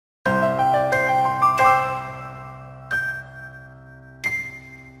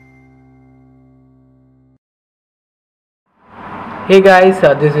Hey guys,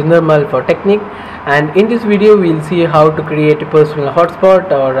 this is Nirmal for Technique, and in this video we'll see how to create a personal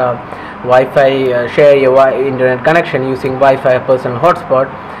hotspot or Wi-Fi, share your internet connection using Wi-Fi personal hotspot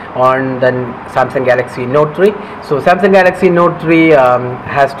on the Samsung Galaxy Note 3. So Samsung Galaxy Note 3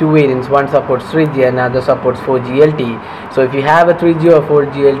 has two variants. One supports 3G and another supports 4G LTE. So if you have a 3G or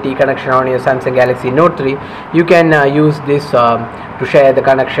 4G LTE connection on your Samsung Galaxy Note 3, you can use this to share the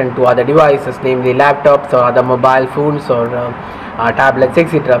connection to other devices, namely laptops or other mobile phones or tablets,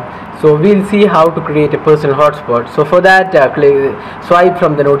 etc. So we'll see how to create a personal hotspot. So for that, swipe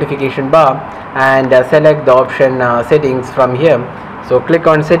from the notification bar and select the option settings from here. So click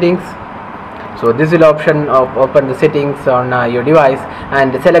on settings. So this will option open the settings on your device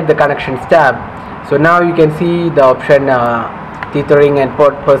and select the connections tab. So now you can see the option tethering and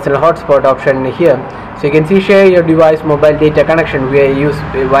personal hotspot option here. So you can see share your device mobile data connection via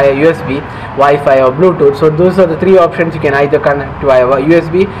USB, Wi-Fi or Bluetooth. So those are the three options. You can either connect via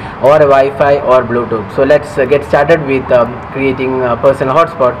USB or a Wi-Fi or Bluetooth. So let's get started with creating a personal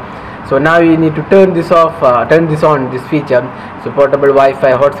hotspot. So now you need to turn this off, turn this on, this feature. So portable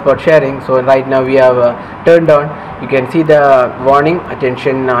Wi-Fi hotspot sharing. So right now we have turned on. You can see the warning,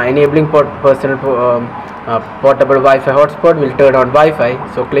 attention, enabling personal portable Wi-Fi hotspot will turn on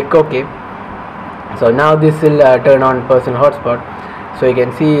Wi-Fi. So click OK. So now this will turn on personal hotspot. So you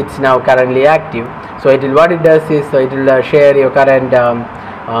can see it's now currently active. So what it does is it will share your current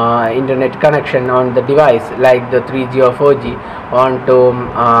internet connection on the device, like the 3G or 4G, onto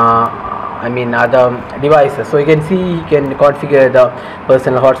other devices. So you can see you can configure the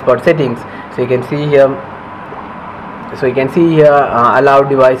personal hotspot settings. So you can see here. So you can see here allow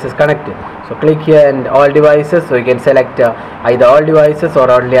devices connected. So click here and all devices. So you can select either all devices or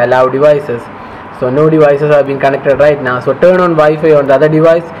only allow devices. So no devices have been connected right now. So turn on Wi-Fi on the other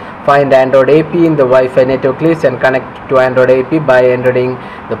device. Find Android AP in the Wi-Fi network list and connect to Android AP by entering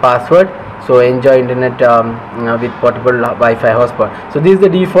the password. So enjoy internet with portable Wi-Fi hotspot. So this is the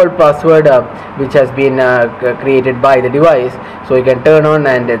default password which has been created by the device. So you can turn on,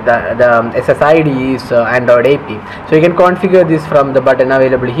 and the SSID is Android AP. So you can configure this from the button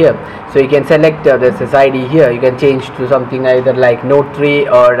available here. So you can select the SSID here. You can change to something either like Note 3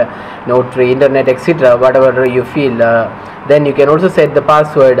 or Note 3 Internet, etc. Whatever you feel. Then you can also set the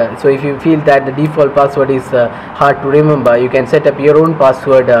password. So if you feel that the default password is hard to remember, you can set up your own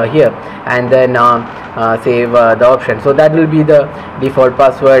password here and then save the option. So that will be the default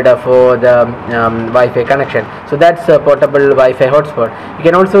password for the Wi-Fi connection. So that's a portable Wi-Fi hotspot. You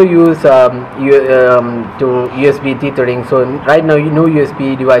can also use to USB tethering. So right now no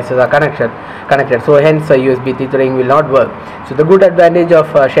USB devices are connected. So hence USB tethering will not work. So the good advantage of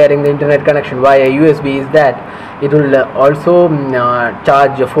sharing the internet connection via USB is that it will also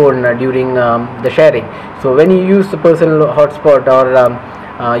charge your phone during the sharing. So when you use the personal hotspot or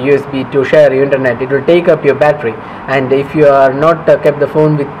USB to share your internet, it will take up your battery, and if you are not kept the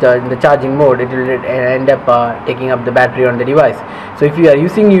phone with in the charging mode, it will end up taking up the battery on the device. So if you are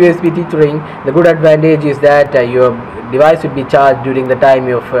using USB tethering, the good advantage is that your device will be charged during the time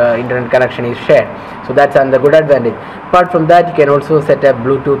your internet connection is shared. So that's another good advantage. Apart from that, you can also set up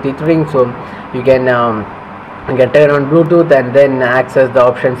Bluetooth tethering. So you can turn on Bluetooth and then access the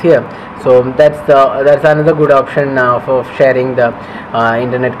options here. So that's another good option for sharing the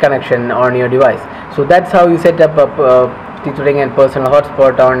internet connection on your device. So that's how you set up a tethering and personal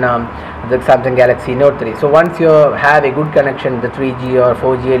hotspot on the Samsung Galaxy Note 3. So once you have a good connection, the 3G or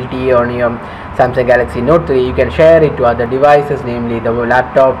 4G LTE on your Samsung Galaxy Note 3, you can share it to other devices, namely the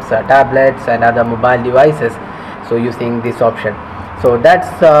laptops, tablets and other mobile devices. So using this option. So that's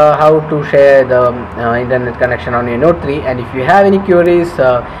how to share the internet connection on your Note 3. And if you have any queries,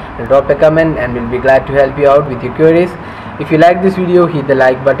 drop a comment and we'll be glad to help you out with your queries. If you like this video, hit the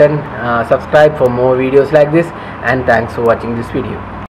like button, subscribe for more videos like this, and thanks for watching this video.